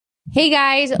Hey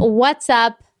guys, what's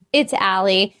up? It's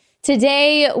Allie.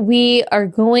 Today we are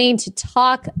going to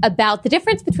talk about the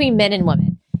difference between men and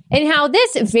women and how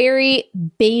this very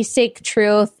basic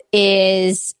truth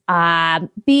is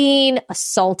being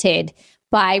assaulted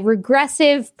by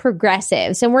regressive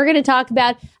progressives. And we're going to talk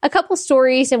about a couple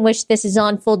stories in which this is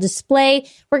on full display.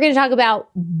 We're going to talk about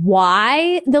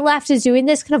why the left is doing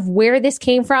this, kind of where this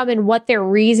came from and what their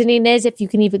reasoning is, if you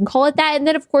can even call it that. And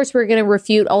then, of course, we're going to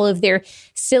refute all of their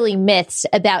silly myths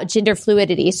about gender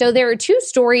fluidity. So there are two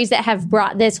stories that have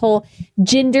brought this whole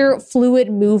gender fluid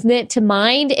movement to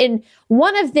mind. And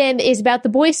one of them is about the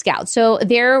Boy Scouts. So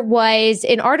there was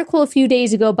an article a few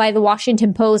days ago by the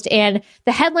Washington Post, and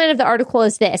the headline of the article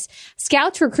is this: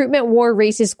 Scouts recruitment war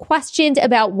raises questions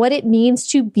about what it means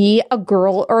to be a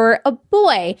girl or a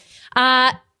boy.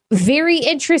 Very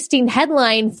interesting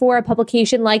headline for a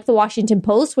publication like the Washington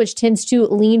Post, which tends to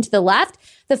lean to the left.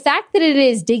 The fact that it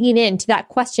is digging into that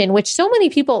question, which so many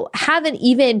people haven't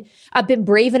even been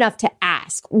brave enough to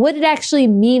ask, what it actually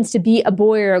means to be a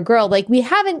boy or a girl. Like, we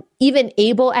haven't even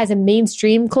able, as a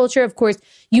mainstream culture, of course,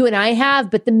 you and I have,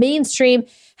 but the mainstream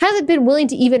hasn't been willing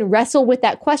to even wrestle with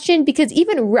that question, because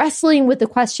even wrestling with the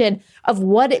question of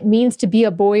what it means to be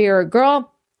a boy or a girl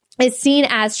is seen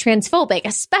as transphobic,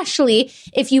 especially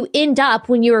if you end up,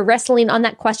 when you are wrestling on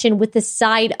that question, with the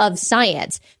side of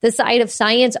science. The side of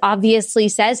science obviously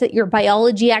says that your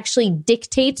biology actually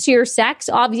dictates your sex,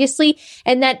 obviously,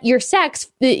 and that your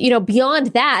sex,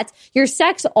 beyond that, your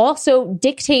sex also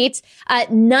dictates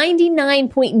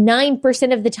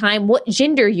 99.9% of the time what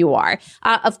gender you are.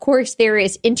 Of course, there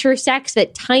is intersex,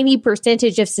 that tiny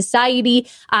percentage of society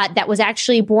that was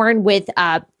actually born with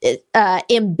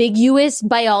ambiguous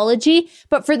biology.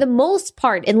 But for the most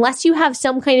part, unless you have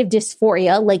some kind of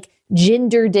dysphoria, like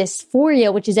gender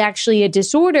dysphoria, which is actually a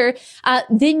disorder,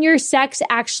 then your sex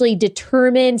actually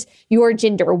determines your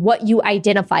gender, what you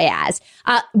identify as.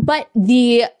 But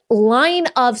the line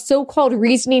of so-called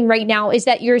reasoning right now is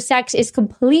that your sex is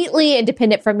completely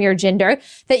independent from your gender,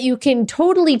 that you can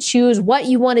totally choose what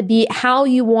you want to be, how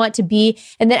you want to be,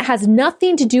 and that has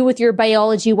nothing to do with your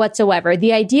biology whatsoever.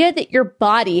 The idea that your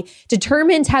body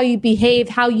determines how you behave,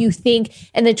 how you think,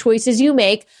 and the choices you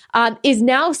make is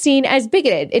now seen as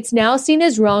bigoted. It's now seen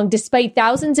as wrong, despite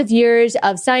thousands of years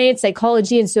of science,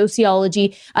 psychology, and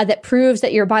sociology that proves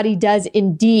that your body does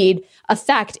indeed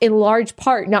affect, in large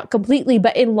part, not completely,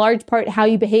 but in large part, how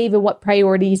you behave and what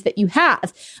priorities that you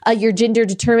have. Your gender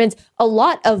determines a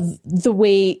lot of the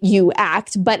way you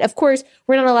act. But of course,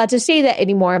 we're not allowed to say that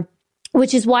anymore,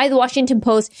 which is why the Washington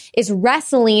Post is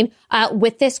wrestling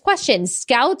with this question.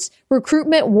 Scouts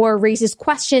recruitment war raises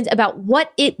questions about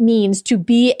what it means to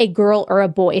be a girl or a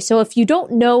boy. So if you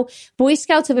don't know, Boy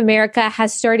Scouts of America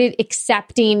has started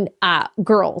accepting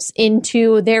girls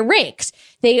into their ranks.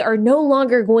 They are no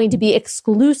longer going to be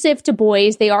exclusive to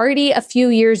boys. They already, a few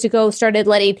years ago, started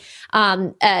letting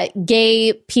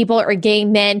gay people or gay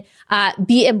men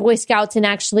be in Boy Scouts and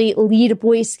actually lead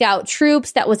Boy Scout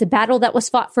troops. That was a battle that was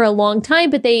fought for a long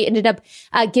time, but they ended up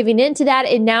giving into that.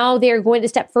 And now they're going to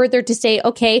step further to say,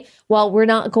 okay, well, we're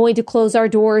not going to close our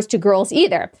doors to girls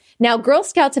either. Now, Girl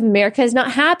Scouts of America is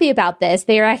not happy about this.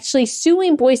 They are actually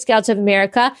suing Boy Scouts of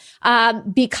America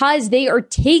because they are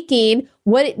taking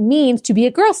what it means to be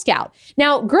a Girl Scout.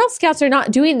 Now, Girl Scouts are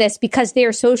not doing this because they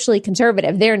are socially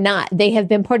conservative. They're not. They have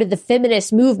been part of the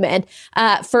feminist movement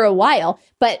for a while.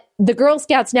 But the Girl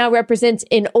Scouts now represents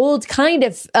an old kind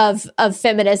of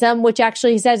feminism, which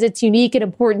actually says it's unique and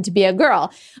important to be a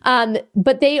girl.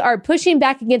 But they are pushing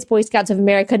back against Boy Scouts of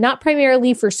America, not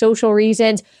primarily for social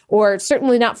reasons, or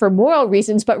certainly not for moral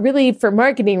reasons, but really for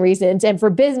marketing reasons and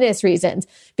for business reasons,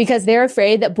 because they're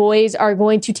afraid that boys are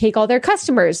going to take all their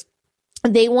customers.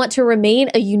 They want to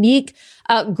remain a unique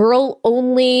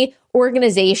girl-only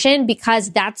organization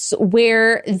because that's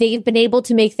where they've been able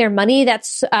to make their money.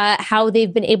 That's how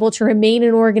they've been able to remain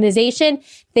an organization.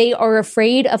 They are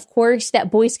afraid, of course,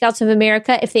 that Boy Scouts of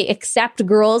America, if they accept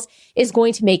girls, is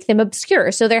going to make them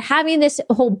obscure. So they're having this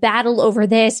whole battle over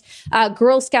this.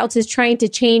 Girl Scouts is trying to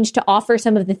change to offer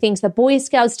some of the things that Boy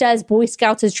Scouts does. Boy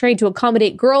Scouts is trying to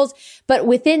accommodate girls. But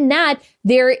within that,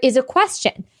 there is a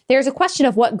question. There's a question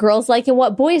of what girls like and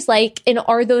what boys like, and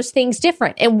are those things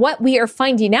different? And what we are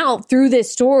finding out through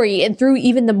this story and through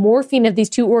even the morphing of these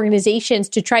two organizations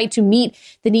to try to meet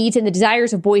the needs and the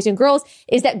desires of boys and girls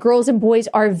is that girls and boys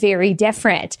are very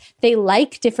different. They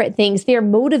like different things. They're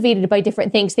motivated by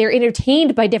different things. They're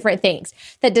entertained by different things.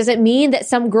 That doesn't mean that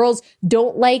some girls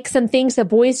don't like some things that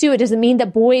boys do. It doesn't mean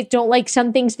that boys don't like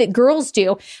some things that girls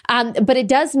do. But it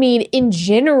does mean in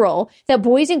general that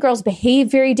boys and girls behave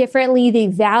very differently. They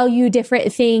value value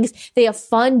different things. They have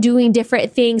fun doing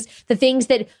different things. The things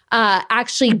that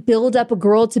actually build up a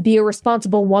girl to be a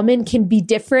responsible woman can be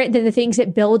different than the things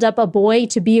that build up a boy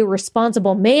to be a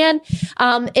responsible man.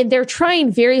 And they're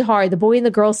trying very hard, the Boy and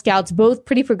the Girl Scouts, both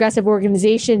pretty progressive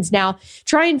organizations now,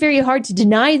 trying very hard to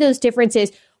deny those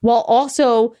differences while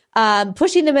also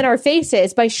pushing them in our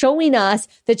faces by showing us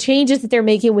the changes that they're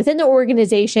making within the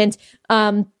organizations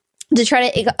to try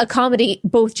to accommodate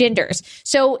both genders.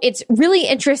 So it's really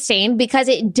interesting because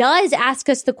it does ask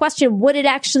us the question, what it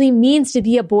actually means to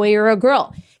be a boy or a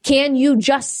girl. Can you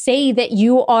just say that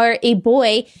you are a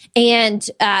boy and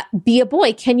be a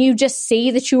boy? Can you just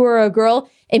say that you are a girl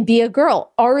and be a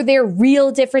girl? Are there real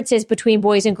differences between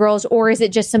boys and girls, or is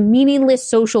it just some meaningless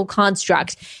social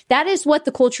construct? That is what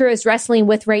the culture is wrestling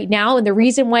with right now. And the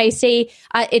reason why I say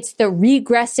it's the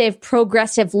regressive,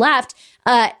 progressive left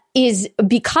is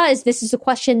because this is a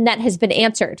question that has been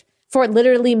answered for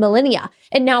literally millennia.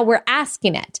 And now we're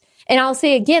asking it. And I'll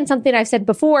say again, something I've said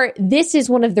before, this is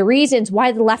one of the reasons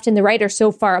why the left and the right are so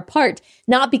far apart,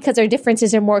 not because our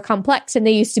differences are more complex than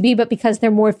they used to be, but because they're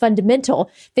more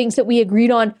fundamental. Things that we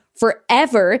agreed on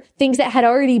forever, things that had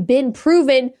already been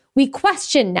proven, we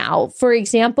question now. For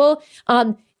example,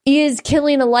 is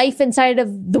killing a life inside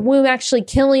of the womb actually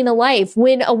killing a life?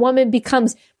 When a woman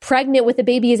becomes pregnant with a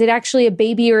baby, is it actually a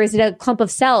baby or is it a clump of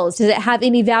cells? Does it have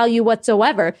any value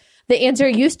whatsoever? The answer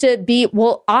used to be,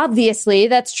 well, obviously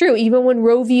that's true. Even when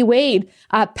Roe v. Wade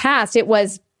passed, it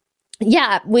was,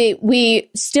 yeah, we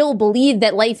still believe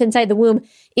that life inside the womb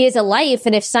is a life.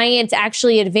 And if science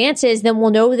actually advances, then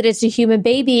we'll know that it's a human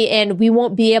baby and we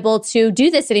won't be able to do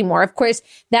this anymore. Of course,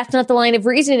 that's not the line of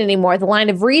reasoning anymore. The line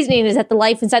of reasoning is that the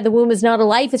life inside the womb is not a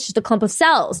life. It's just a clump of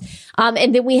cells.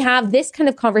 And then we have this kind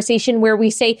of conversation where we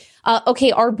say,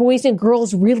 okay, are boys and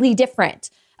girls really different?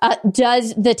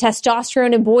 Does the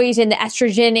testosterone in boys and the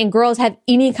estrogen in girls have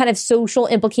any kind of social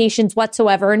implications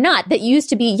whatsoever or not? That used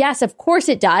to be, yes, of course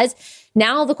it does.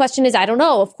 Now the question is, I don't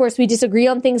know. Of course, we disagree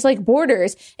on things like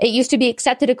borders. It used to be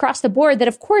accepted across the board that,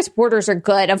 of course, borders are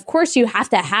good. Of course, you have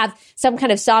to have some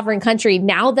kind of sovereign country.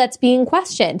 Now that's being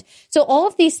questioned. So all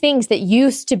of these things that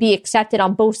used to be accepted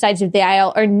on both sides of the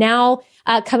aisle are now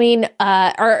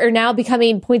are now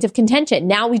becoming points of contention.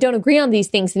 Now we don't agree on these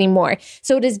things anymore.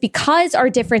 So it is because our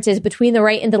differences between the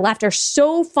right and the left are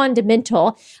so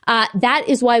fundamental. That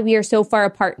is why we are so far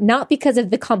apart, not because of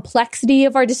the complexity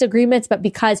of our disagreements, but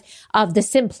because of the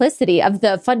simplicity of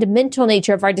the fundamental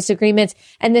nature of our disagreements.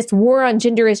 And this war on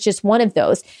gender is just one of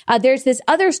those. There's this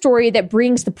other story that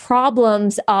brings the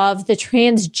problems of the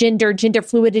transgender, gender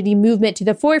fluidity movement to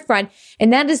the forefront.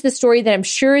 And that is the story that I'm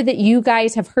sure that you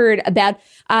guys have heard about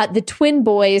the twin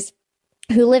boys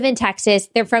who live in Texas.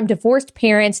 They're from divorced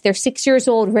parents. They're 6 years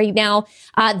old right now.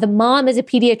 The mom is a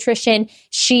pediatrician.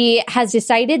 She has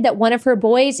decided that one of her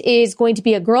boys is going to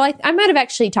be a girl. I might have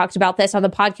actually talked about this on the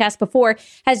podcast before.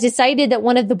 Has decided that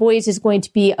one of the boys is going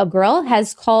to be a girl.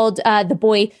 Has called the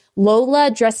boy Lola,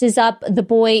 dresses up the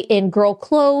boy in girl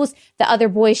clothes. The other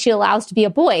boy she allows to be a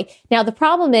boy. Now, the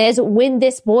problem is when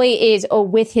this boy is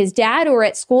with his dad or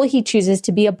at school, he chooses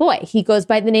to be a boy. He goes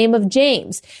by the name of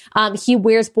James. He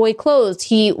wears boy clothes.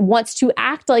 He wants to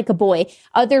act like a boy.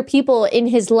 Other people in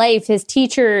his life, his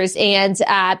teachers and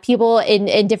people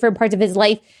in different parts of his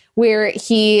life where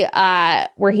he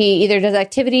either does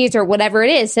activities or whatever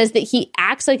it is, says that he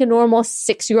acts like a normal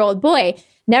 6-year-old boy.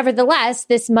 Nevertheless,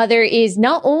 this mother is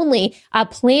not only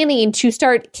planning to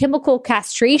start chemical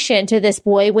castration to this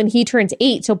boy when he turns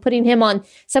 8, so putting him on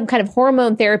some kind of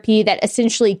hormone therapy that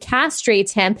essentially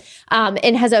castrates him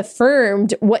and has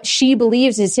affirmed what she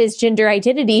believes is his gender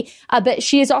identity, but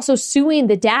she is also suing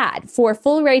the dad for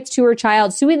full rights to her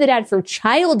child, suing the dad for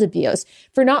child abuse,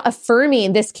 for not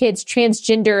affirming this kid's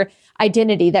transgender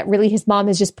identity that really his mom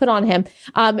has just put on him.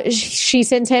 She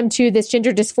sends him to this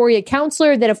gender dysphoria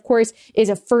counselor that, of course, is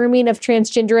affirming of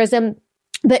transgenderism.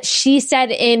 But she said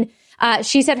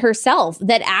herself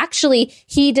that actually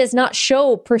he does not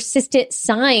show persistent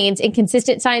signs and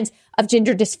consistent signs of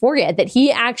gender dysphoria, that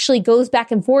he actually goes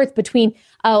back and forth between,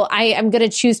 I'm going to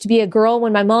choose to be a girl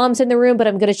when my mom's in the room, but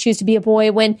I'm going to choose to be a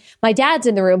boy when my dad's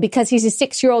in the room, because he's a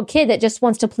 6-year-old kid that just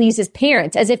wants to please his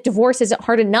parents. As if divorce isn't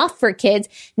hard enough for kids.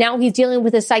 Now he's dealing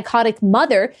with a psychotic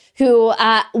mother who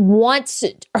wants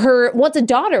a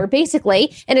daughter,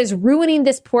 basically, and is ruining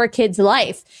this poor kid's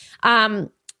life.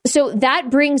 So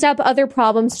that brings up other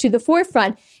problems to the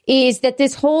forefront, is that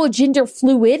this whole gender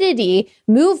fluidity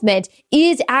movement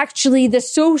is actually the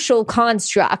social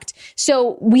construct.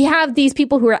 So we have these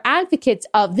people who are advocates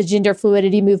of the gender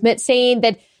fluidity movement saying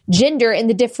that gender and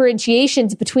the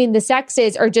differentiations between the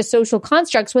sexes are just social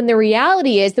constructs, when the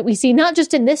reality is that we see not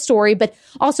just in this story, but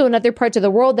also in other parts of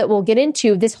the world that we'll get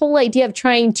into, this whole idea of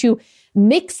trying to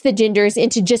mix the genders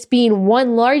into just being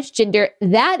one large gender,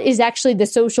 that is actually the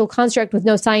social construct with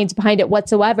no science behind it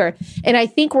whatsoever. And I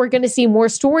think we're going to see more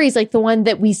stories like the one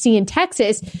that we see in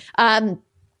Texas,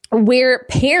 where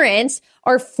parents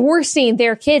are forcing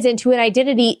their kids into an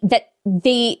identity that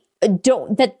they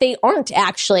don't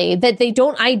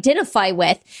identify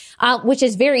with, which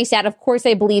is very sad. Of course,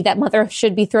 I believe that mother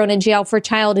should be thrown in jail for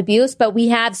child abuse, but we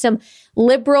have some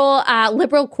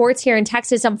liberal courts here in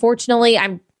Texas. Unfortunately,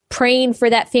 I'm praying for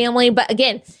that family. But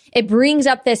again, it brings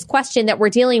up this question that we're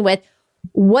dealing with.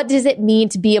 What does it mean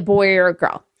to be a boy or a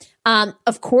girl?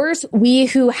 Of course, we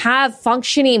who have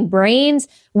functioning brains,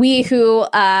 we who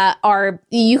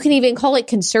you can even call it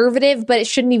conservative, but it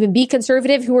shouldn't even be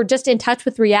conservative, who are just in touch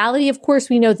with reality. Of course,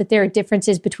 we know that there are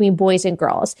differences between boys and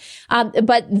girls.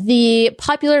 But the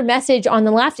popular message on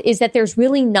the left is that there's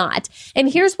really not. And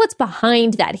here's what's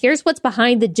behind that. Here's what's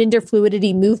behind the gender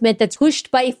fluidity movement that's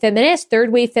pushed by feminists,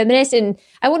 third wave feminists. And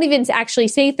I won't even actually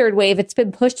say third wave. It's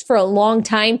been pushed for a long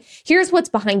time. Here's what's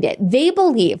behind it. They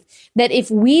believe that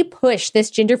if we push this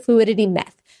gender fluidity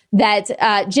myth,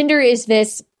 that gender is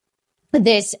this thing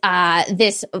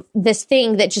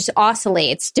that just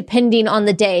oscillates depending on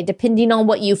the day, depending on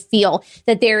what you feel,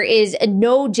 that there is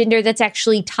no gender that's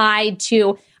actually tied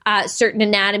to certain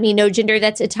anatomy, no gender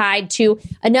that's tied to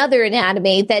another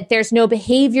anatomy, that there's no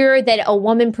behavior that a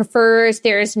woman prefers,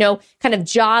 there's no kind of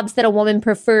jobs that a woman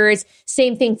prefers.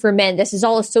 Same thing for men. This is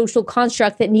all a social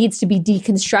construct that needs to be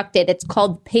deconstructed. It's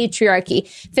called patriarchy.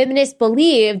 Feminists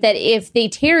believe that if they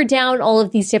tear down all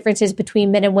of these differences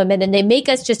between men and women and they make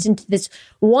us just into this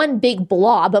one big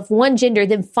blob of one gender,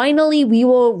 then finally we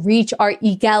will reach our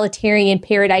egalitarian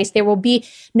paradise. There will be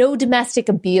no domestic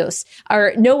abuse,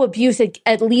 or no abuse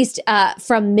at least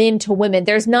from men to women.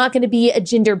 There's not going to be a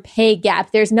gender pay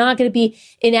gap. There's not going to be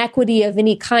inequity of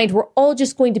any kind. We're all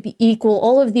just going to be equal.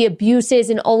 All of the abuses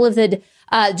and all of the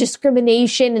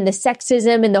discrimination and the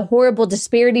sexism and the horrible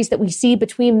disparities that we see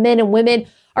between men and women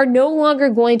are no longer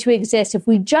going to exist if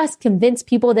we just convince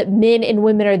people that men and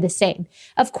women are the same.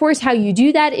 Of course, how you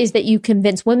do that is that you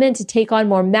convince women to take on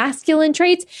more masculine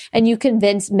traits and you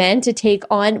convince men to take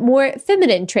on more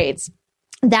feminine traits.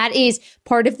 That is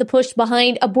part of the push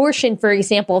behind abortion, for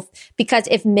example, because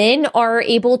if men are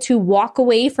able to walk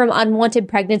away from unwanted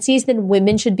pregnancies, then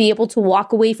women should be able to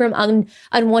walk away from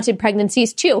unwanted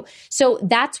pregnancies too. So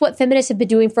that's what feminists have been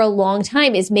doing for a long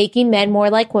time, is making men more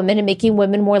like women and making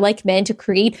women more like men to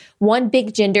create one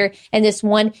big gender and this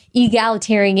one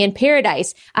egalitarian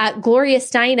paradise. Gloria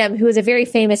Steinem, who is a very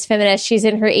famous feminist, she's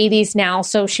in her 80s now,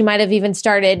 so she might have even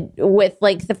started with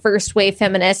like the first wave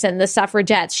feminists and the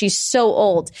suffragettes. She's so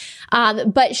old.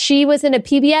 But she was in a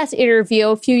PBS interview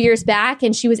a few years back,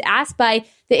 and she was asked by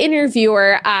the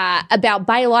interviewer about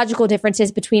biological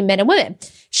differences between men and women.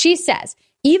 She says,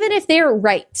 even if they're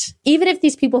right, even if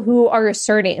these people who are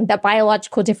asserting that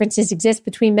biological differences exist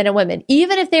between men and women,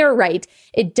 even if they are right,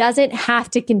 it doesn't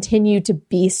have to continue to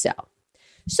be so.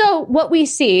 So what we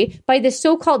see by the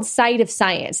so-called side of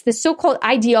science, the so-called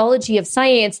ideology of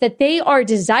science, that they are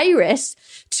desirous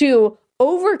to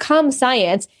overcome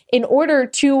science in order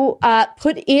to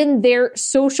put in their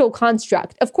social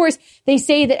construct. Of course, they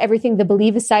say that everything they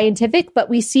believe is scientific, but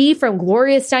we see from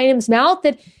Gloria Steinem's mouth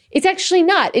that it's actually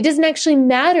not. It doesn't actually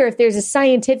matter if there's a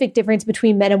scientific difference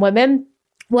between men and women.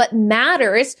 What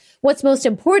matters, what's most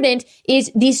important,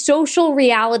 is the social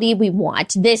reality we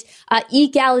want, this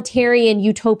egalitarian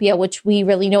utopia, which we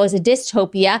really know as a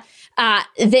dystopia,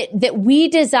 that we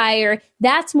desire.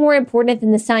 That's more important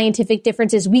than the scientific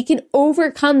differences. We can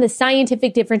overcome the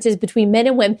scientific differences between men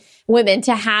and women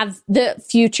to have the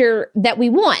future that we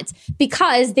want,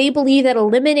 because they believe that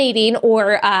eliminating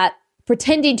or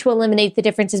pretending to eliminate the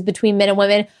differences between men and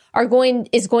women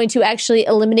is going to actually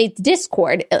eliminate the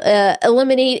discord,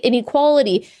 eliminate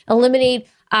inequality, eliminate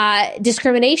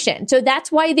discrimination. So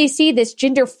that's why they see this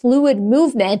gender fluid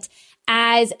movement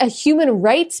as a human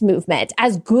rights movement,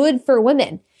 as good for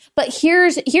women. But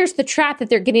here's the trap that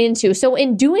they're getting into. So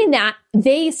in doing that,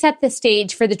 they set the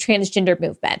stage for the transgender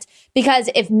movement. Because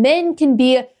if men can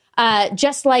be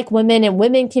just like women and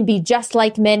women can be just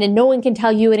like men and no one can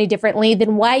tell you any differently,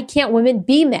 then why can't women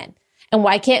be men? And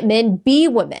why can't men be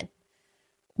women?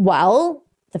 Well,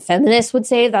 the feminists would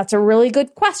say that's a really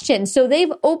good question. So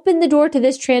they've opened the door to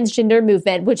this transgender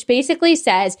movement, which basically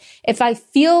says, if I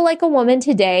feel like a woman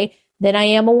today, then I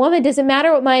am a woman. It doesn't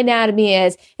matter what my anatomy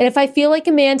is. And if I feel like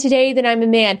a man today, then I'm a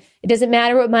man. It doesn't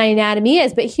matter what my anatomy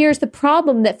is. But here's the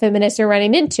problem that feminists are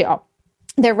running into.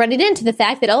 they're running into the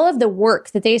fact that all of the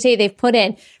work that they say they've put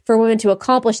in for women to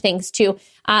accomplish things, to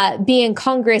be in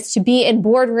Congress, to be in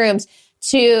boardrooms,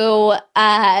 to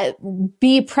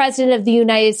be president of the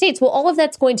United States, well, all of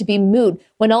that's going to be moot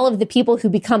when all of the people who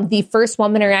become the first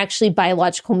woman are actually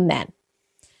biological men.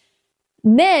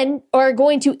 Men are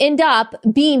going to end up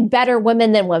being better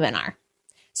women than women are.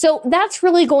 So that's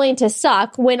really going to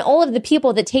suck when all of the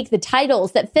people that take the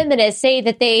titles that feminists say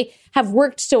that they have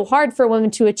worked so hard for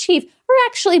women to achieve are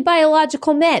actually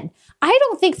biological men. I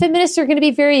don't think feminists are going to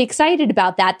be very excited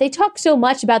about that. They talk so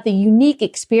much about the unique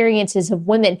experiences of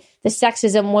women, the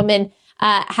sexism women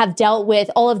have dealt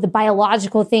with, all of the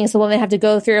biological things the women have to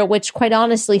go through, which quite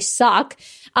honestly suck.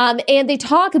 And they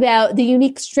talk about the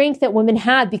unique strength that women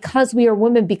have because we are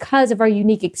women, because of our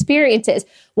unique experiences.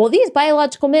 Well, these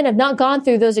biological men have not gone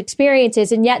through those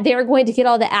experiences, and yet they are going to get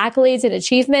all the accolades and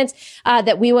achievements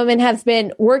that we women have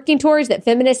been working towards, that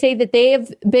feminists say that they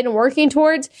have been working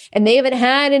towards, and they haven't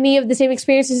had any of the same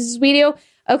experiences as we do.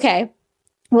 Okay,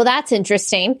 well, that's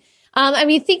interesting. I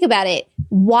mean, think about it.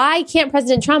 Why can't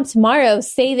President Trump tomorrow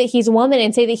say that he's a woman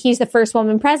and say that he's the first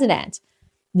woman president?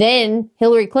 Then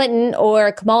Hillary Clinton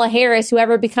or Kamala Harris,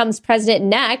 whoever becomes president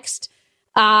next,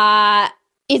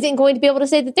 isn't going to be able to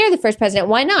say that they're the first president.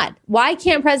 Why not? Why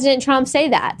can't President Trump say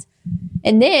that?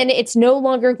 And then it's no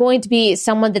longer going to be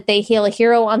someone that they hail a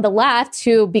hero on the left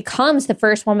who becomes the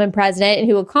first woman president and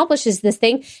who accomplishes this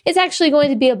thing. It's actually going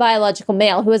to be a biological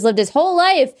male who has lived his whole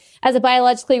life as a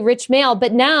biologically rich male.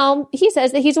 But now he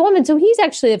says that he's a woman, so he's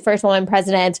actually the first woman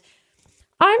president.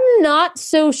 I'm not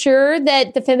so sure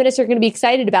that the feminists are going to be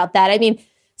excited about that. I mean,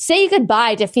 say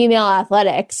goodbye to female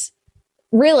athletics.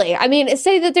 Really? I mean,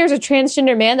 say that there's a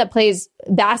transgender man that plays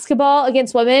basketball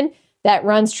against women, that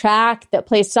runs track, that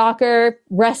plays soccer,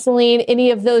 wrestling, any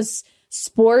of those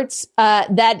sports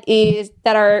that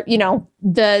are, you know,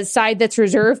 the side that's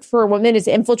reserved for women is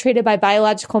infiltrated by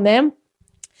biological men.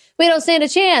 We don't stand a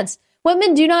chance.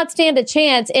 Women do not stand a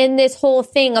chance in this whole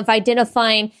thing of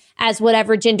identifying as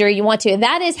whatever gender you want to.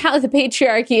 That is how the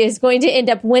patriarchy is going to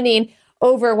end up winning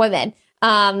over women.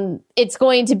 It's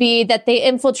going to be that they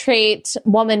infiltrate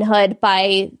womanhood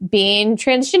by being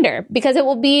transgender, because it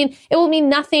will mean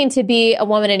nothing to be a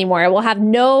woman anymore. It will have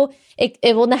no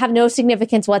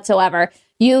significance whatsoever.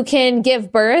 You can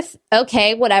give birth.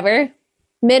 Okay, whatever.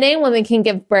 Men and women can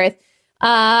give birth.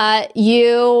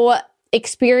 You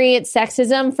experience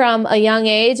sexism from a young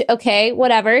age. Okay,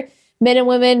 whatever. Men and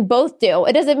women both do.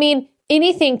 It doesn't mean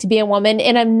anything to be a woman.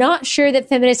 And I'm not sure that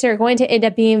feminists are going to end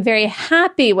up being very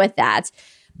happy with that.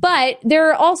 But there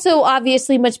are also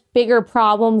obviously much bigger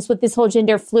problems with this whole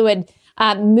gender fluid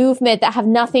movement that have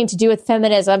nothing to do with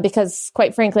feminism, because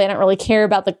quite frankly, I don't really care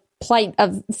about the plight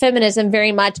of feminism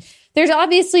very much. There's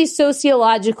obviously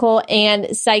sociological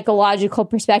and psychological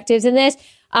perspectives in this,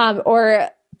 or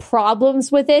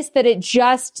problems with this, that it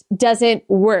just doesn't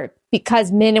work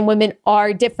because men and women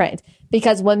are different,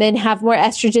 because women have more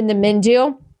estrogen than men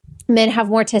do. Men have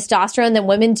more testosterone than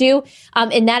women do.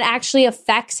 And that actually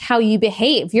affects how you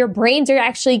behave. Your brains are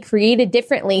actually created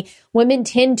differently. Women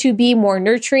tend to be more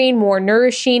nurturing, more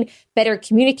nourishing, better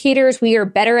communicators. We are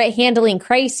better at handling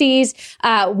crises.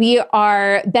 We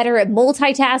are better at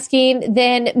multitasking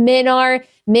than men are.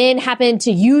 Men happen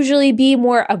to usually be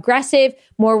more aggressive,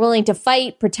 more willing to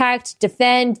fight, protect,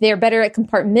 defend. They're better at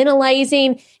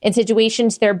compartmentalizing in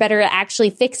situations. They're better at actually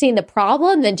fixing the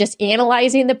problem than just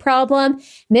analyzing the problem.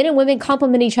 Men and women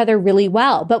complement each other really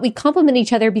well, but we complement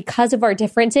each other because of our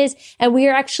differences, and we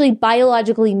are actually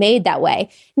biologically made that way.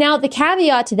 Now, the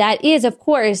caveat to that is, of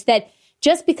course, that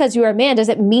just because you're a man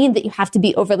doesn't mean that you have to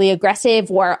be overly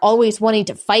aggressive or always wanting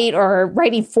to fight or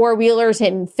riding four-wheelers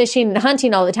and fishing and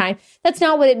hunting all the time. That's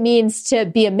not what it means to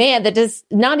be a man. That does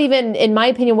not even, in my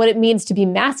opinion, what it means to be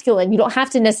masculine. You don't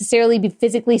have to necessarily be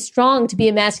physically strong to be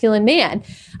a masculine man.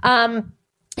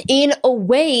 In a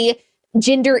way,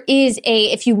 gender is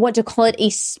if you want to call it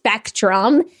a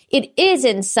spectrum, it is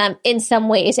in some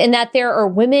ways, in that there are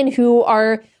women who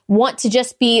want to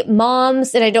just be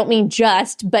moms, and I don't mean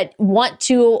just, but want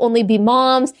to only be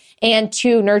moms and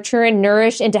to nurture and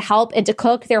nourish and to help and to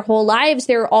cook their whole lives.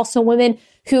 There are also women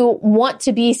who want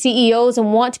to be CEOs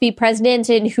and want to be presidents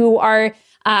and who are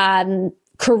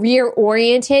career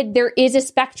oriented. There is a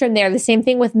spectrum there. The same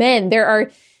thing with men. There are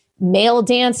male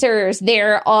dancers,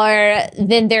 there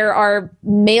are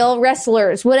male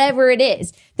wrestlers, whatever it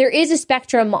is. There is a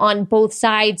spectrum on both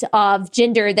sides of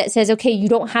gender that says, okay, you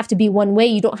don't have to be one way.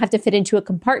 You don't have to fit into a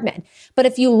compartment. But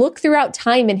if you look throughout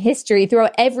time and history,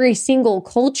 throughout every single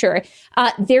culture,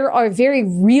 there are very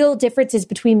real differences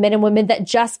between men and women that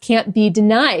just can't be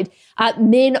denied.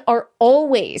 Men are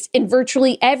always, in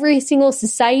virtually every single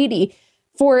society,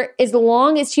 for as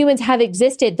long as humans have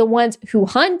existed, the ones who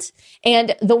hunt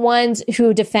and the ones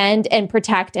who defend and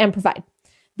protect and provide.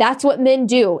 That's what men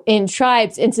do in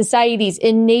tribes, in societies,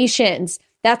 in nations.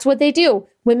 That's what they do.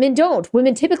 Women don't.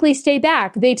 Women typically stay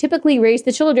back. They typically raise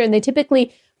the children. They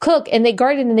typically cook and they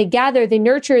garden and they gather, they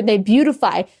nurture and they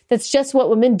beautify. That's just what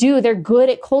women do. They're good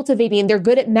at cultivating. They're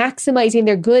good at maximizing.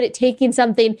 They're good at taking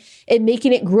something and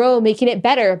making it grow, making it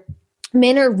better.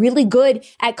 Men are really good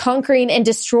at conquering and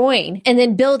destroying and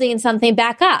then building something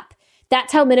back up.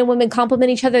 That's how men and women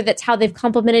complement each other. That's how they've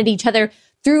complemented each other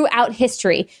throughout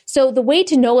history. So the way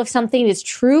to know if something is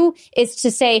true is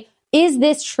to say, is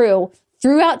this true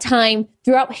throughout time,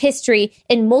 throughout history,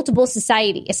 in multiple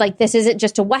societies? Like, this isn't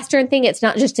just a Western thing. It's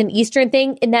not just an Eastern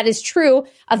thing. And that is true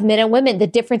of men and women, the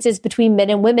differences between men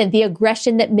and women, the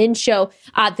aggression that men show,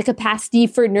 the capacity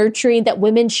for nurturing that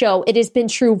women show. It has been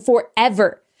true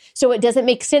forever. So it doesn't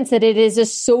make sense that it is a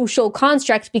social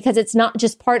construct because it's not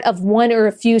just part of one or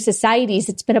a few societies.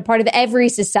 It's been a part of every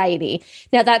society.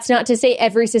 Now, that's not to say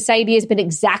every society has been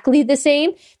exactly the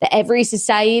same, that every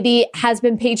society has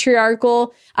been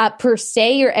patriarchal per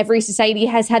se, or every society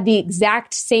has had the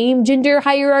exact same gender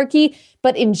hierarchy.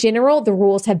 But in general, the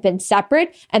rules have been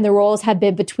separate, and the roles have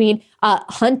been between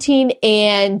hunting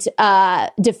and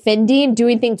defending,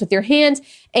 doing things with your hands,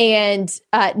 and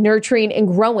nurturing and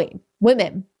growing.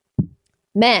 Women,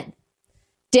 men,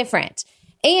 different.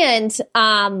 And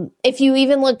if you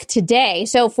even look today,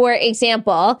 so for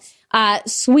example,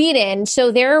 Sweden,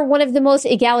 so they're one of the most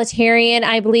egalitarian,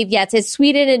 I believe, yes, it's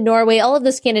Sweden and Norway, all of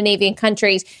the Scandinavian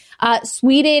countries.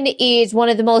 Sweden is one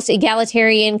of the most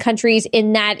egalitarian countries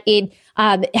in that it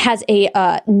has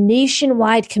a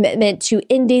nationwide commitment to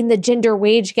ending the gender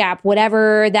wage gap,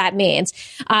 whatever that means.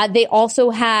 They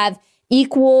also have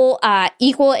equal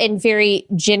and very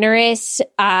generous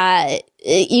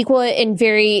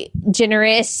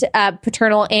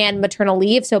paternal and maternal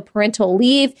leave, so parental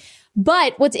leave.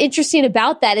 But what's interesting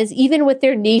about that is even with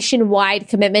their nationwide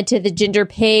commitment to the gender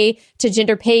pay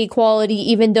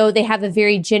equality, even though they have a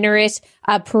very generous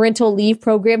parental leave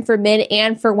program for men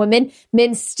and for women,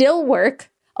 men still work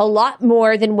a lot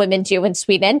more than women do in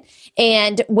Sweden.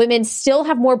 And women still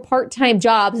have more part-time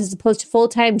jobs as opposed to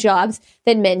full-time jobs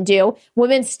than men do.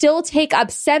 Women still take up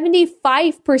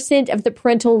 75% of the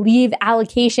parental leave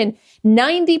allocation.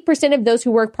 90% of those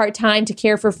who work part-time to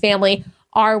care for family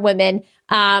are women.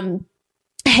 And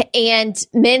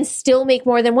men still make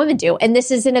more than women do. And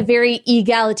this is in a very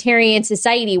egalitarian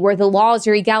society where the laws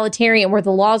are egalitarian, where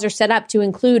the laws are set up to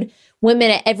include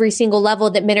women at every single level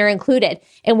that men are included.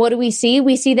 And what do we see?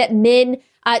 We see that men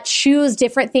choose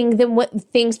different things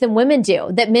than women do,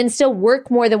 that men still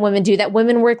work more than women do, that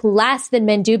women work less than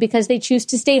men do because they choose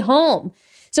to stay home.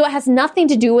 So it has nothing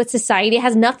to do with society. It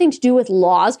has nothing to do with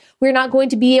laws. We're not going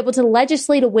to be able to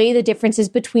legislate away the differences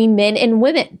between men and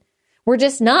women. We're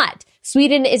just not.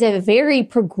 Sweden is a very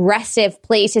progressive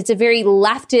place. It's a very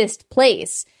leftist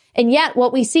place. And yet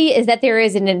what we see is that there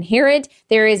is an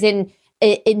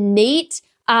innate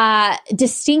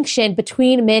distinction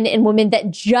between men and women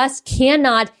that just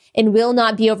cannot and will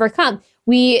not be overcome.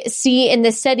 We see in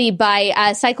the study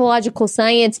by Psychological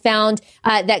Science found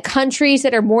that countries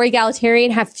that are more egalitarian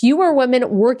have fewer women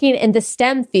working in the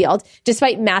STEM field,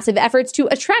 despite massive efforts to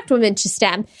attract women to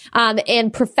STEM.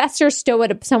 And Professor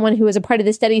Stowett, someone who was a part of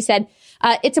the study, said,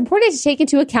 it's important to take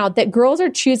into account that girls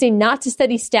are choosing not to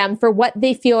study STEM for what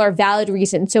they feel are valid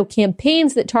reasons. So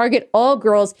campaigns that target all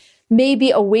girls may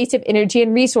be a waste of energy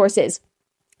and resources.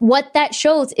 What that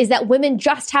shows is that women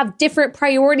just have different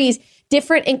priorities,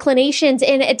 different inclinations,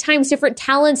 and at times different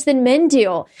talents than men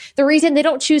do. The reason they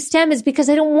don't choose STEM is because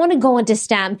they don't want to go into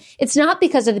STEM. It's not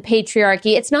because of the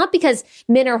patriarchy. It's not because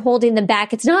men are holding them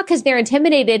back. It's not because they're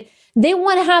intimidated. They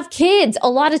want to have kids a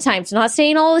lot of times, not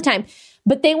saying all the time,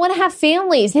 but they want to have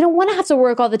families. They don't want to have to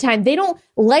work all the time. They don't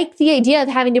like the idea of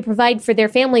having to provide for their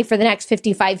family for the next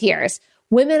 55 years.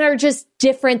 Women are just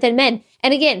different than men.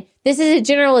 And again, this is a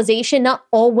generalization. Not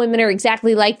all women are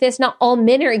exactly like this. Not all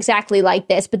men are exactly like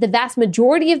this. But the vast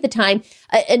majority of the time,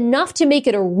 enough to make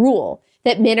it a rule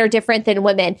that men are different than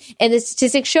women. And the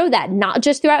statistics show that, not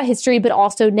just throughout history, but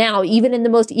also now, even in the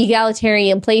most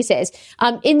egalitarian places.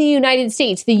 In the United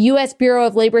States, the U.S. Bureau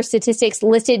of Labor Statistics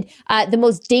listed the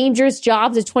most dangerous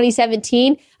jobs of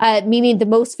 2017, meaning the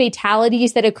most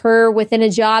fatalities that occur within a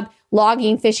job: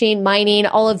 logging, fishing, mining,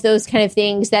 all of those kind of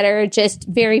things that are just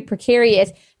very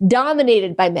precarious,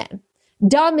 dominated by men.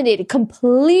 Dominated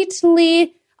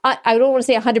completely. I don't want to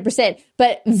say 100%,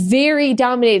 but very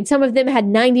dominated. Some of them had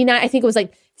 99, I think it was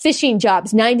like fishing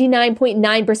jobs,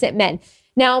 99.9% men.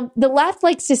 Now, the left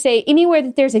likes to say anywhere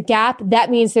that there's a gap,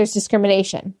 that means there's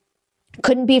discrimination.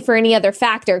 Couldn't be for any other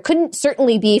factor. Couldn't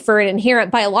certainly be for an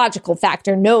inherent biological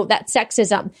factor. No, that's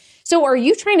sexism. So are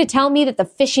you trying to tell me that the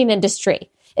fishing industry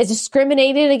is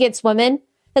discriminating against women?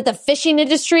 That the fishing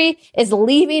industry is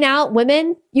leaving out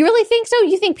women? You really think so?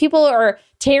 You think people are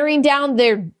tearing down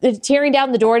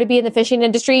the door to be in the fishing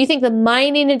industry? You think the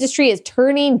mining industry is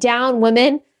turning down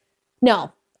women?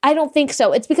 No, I don't think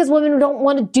so. It's because women don't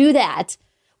want to do that.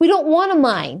 We don't want to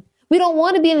mine. We don't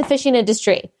want to be in the fishing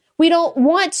industry. We don't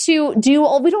want to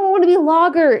be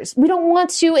loggers. We don't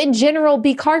want to, in general,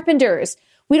 be carpenters.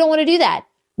 We don't want to do that.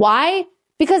 Why?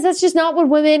 Because that's just not what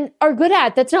women are good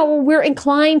at. That's not what we're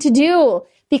inclined to do.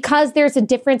 Because there's a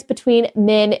difference between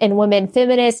men and women.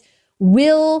 Feminists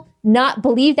will not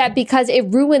believe that because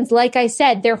it ruins, like I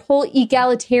said, their whole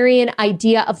egalitarian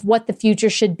idea of what the future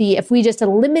should be. If we just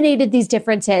eliminated these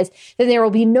differences, then there will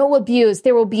be no abuse.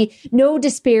 There will be no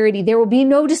disparity. There will be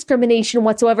no discrimination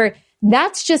whatsoever.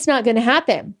 That's just not going to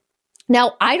happen.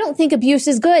 Now, I don't think abuse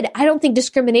is good. I don't think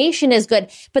discrimination is good.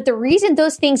 But the reason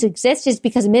those things exist is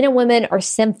because men and women are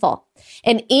sinful.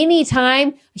 And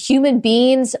anytime human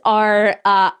beings are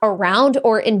around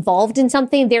or involved in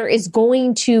something, there is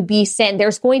going to be sin.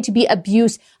 There's going to be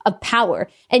abuse of power.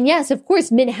 And yes, of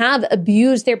course, men have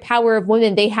abused their power of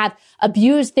women. They have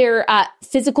abused their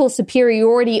physical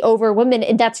superiority over women,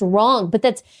 and that's wrong. But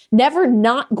that's never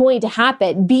not going to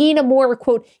happen. Being a more,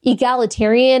 quote,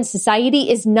 egalitarian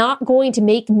society is not going to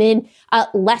make men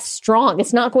less strong.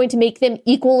 It's not going to make them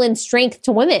equal in strength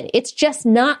to women. It's just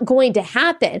not going to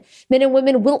happen. Men and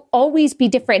women will always be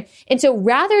different. And so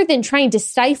rather than trying to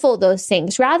stifle those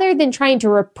things, rather than trying to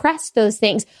repress those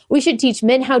things, we should teach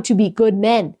men how to be good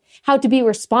men, how to be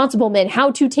responsible men,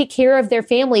 how to take care of their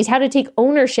families, how to take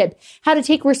ownership, how to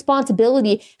take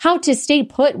responsibility, how to stay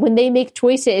put when they make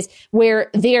choices where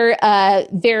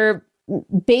their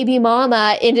baby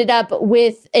mama ended up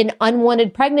with an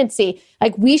unwanted pregnancy.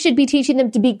 Like, we should be teaching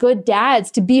them to be good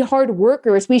dads, to be hard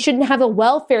workers. We shouldn't have a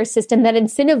welfare system that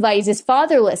incentivizes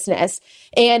fatherlessness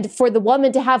and for the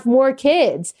woman to have more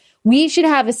kids. We should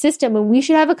have a system, and we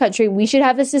should have a country, we should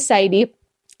have a society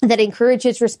that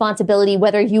encourages responsibility,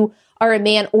 whether you are a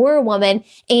man or a woman,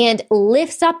 and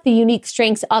lifts up the unique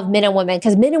strengths of men and women,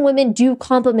 because men and women do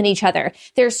complement each other.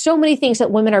 There's so many things that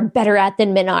women are better at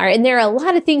than men are, and there are a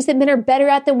lot of things that men are better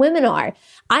at than women are.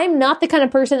 I'm not the kind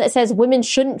of person that says women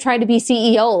shouldn't try to be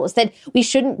CEOs, that we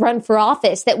shouldn't run for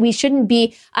office, that we shouldn't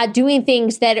be doing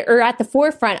things that are at the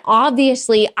forefront.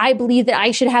 Obviously, I believe that I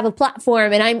should have a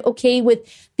platform, and I'm okay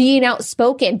with being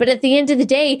outspoken. But at the end of the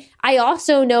day, I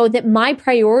also know that my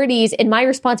priorities and my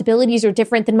responsibilities are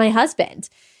different than my husband.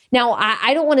 Now,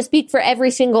 I don't want to speak for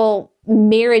every single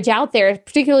marriage out there,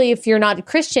 particularly if you're not a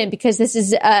Christian, because this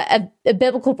is a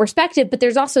biblical perspective, but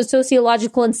there's also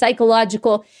sociological and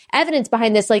psychological evidence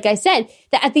behind this. Like I said,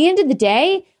 that at the end of the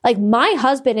day, like, my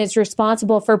husband is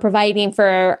responsible for providing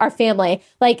for our family.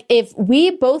 Like, if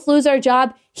we both lose our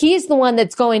job, he's the one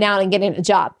that's going out and getting a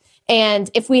job.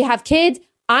 And if we have kids,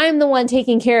 I'm the one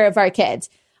taking care of our kids.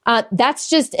 That's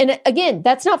just, and again,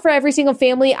 that's not for every single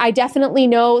family. I definitely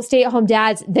know stay-at-home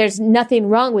dads, there's nothing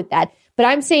wrong with that. But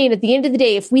I'm saying at the end of the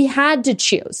day, if we had to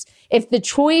choose, if the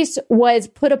choice was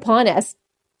put upon us,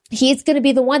 he's going to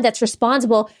be the one that's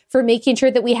responsible for making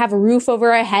sure that we have a roof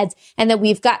over our heads and that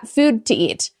we've got food to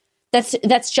eat.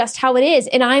 That's just how it is.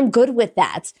 And I'm good with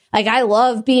that. Like, I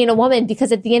love being a woman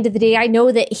because at the end of the day, I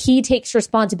know that he takes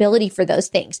responsibility for those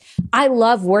things. I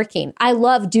love working. I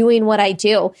love doing what I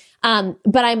do. But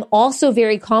I'm also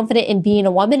very confident in being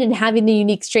a woman and having the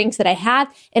unique strengths that I have.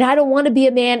 And I don't want to be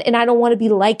a man, and I don't want to be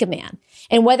like a man.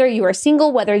 And whether you are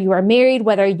single, whether you are married,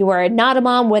 whether you are not a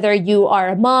mom, whether you are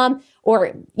a mom,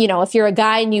 or, you know, if you're a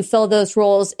guy and you fill those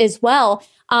roles as well,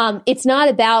 it's not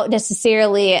about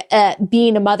necessarily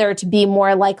being a mother to be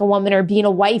more like a woman or being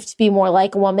a wife to be more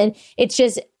like a woman. It's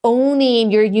just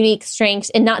owning your unique strengths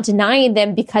and not denying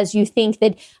them because you think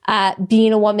that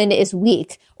being a woman is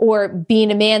weak, or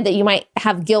being a man that you might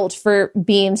have guilt for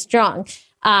being strong.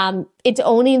 It's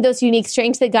owning those unique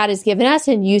strengths that God has given us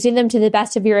and using them to the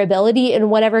best of your ability in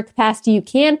whatever capacity you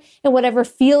can, in whatever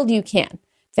field you can.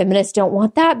 Feminists don't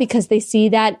want that because they see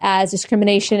that as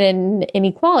discrimination and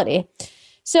inequality.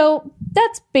 So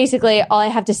that's basically all I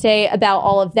have to say about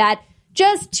all of that,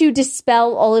 just to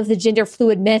dispel all of the gender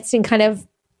fluid myths and kind of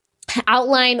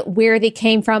outline where they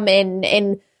came from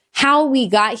and how we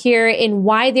got here and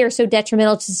why they're so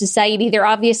detrimental to society. They're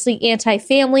obviously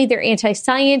anti-family, they're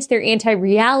anti-science, they're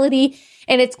anti-reality.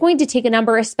 And it's going to take a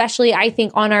number, especially, I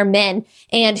think, on our men.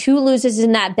 And who loses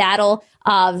in that battle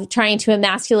of trying to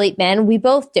emasculate men? We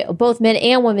both do. Both men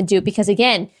and women do. Because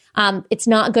again, it's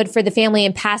not good for the family,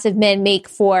 and passive men make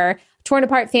for torn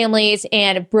apart families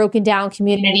and broken down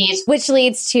communities, which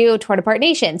leads to torn apart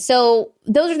nations. So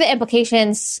those are the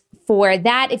implications for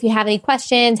that. If you have any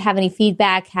questions, have any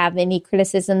feedback, have any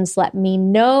criticisms, let me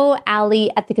know.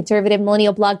 Allie at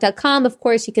theconservativemillennialblog.com. Of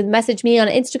course, you can message me on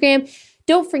Instagram.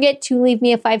 Don't forget to leave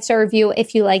me a 5-star review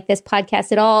if you like this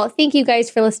podcast at all. Thank you guys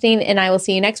for listening, and I will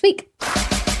see you next week.